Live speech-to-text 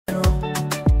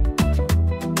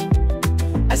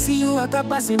I see you out there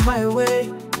passing my way.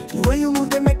 The way you move,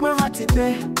 they make my heart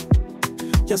today.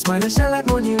 Your smile and shine like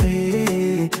money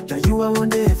ray. Now you are one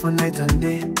day for night and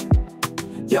day.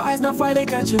 Your eyes not fire, they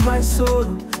catching my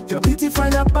soul. Your beauty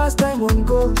find a past time won't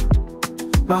go.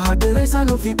 My heart the race I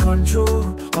no fit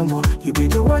control. You be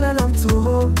the one I love to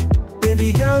hold.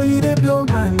 Baby girl, you they blow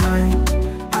my mind.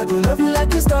 I go love you like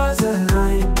the stars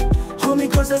align. Hold me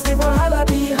close, let's leave a holla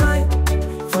behind.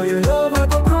 For your love, I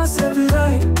go cross every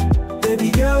line. Baby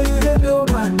girl, you they blow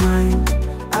my mind.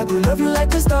 I go love you like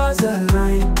the stars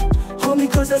align. Hold me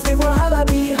close, let's leave a holla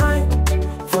behind.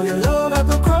 For your love, I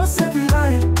go cross every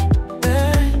line.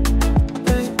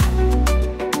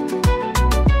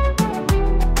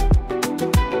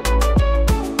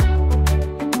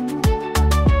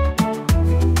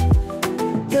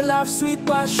 Your love sweet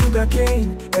past sugar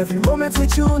cane. Every moment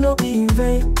with you no be in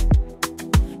vain.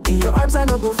 In your arms I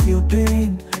no go feel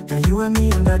pain. And you and me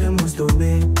under the most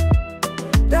domain.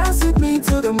 Dance with me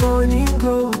till the morning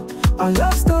glow. Our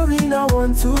love story now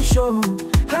want to show.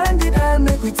 Hand in hand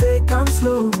make we take time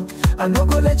slow. I no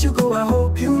go let you go, I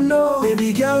hope you know.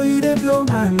 Baby girl, you they blow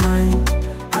my mind.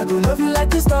 I go love you like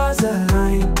the stars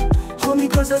align. Hold me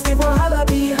close, let's leave a holla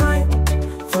behind.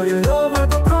 For your love I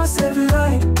go cross every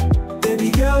line.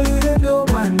 Baby girl, you they blow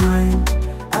my mind.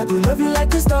 I go love you like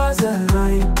the stars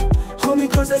align. Hold me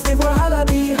close, let's leave a holla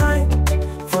behind.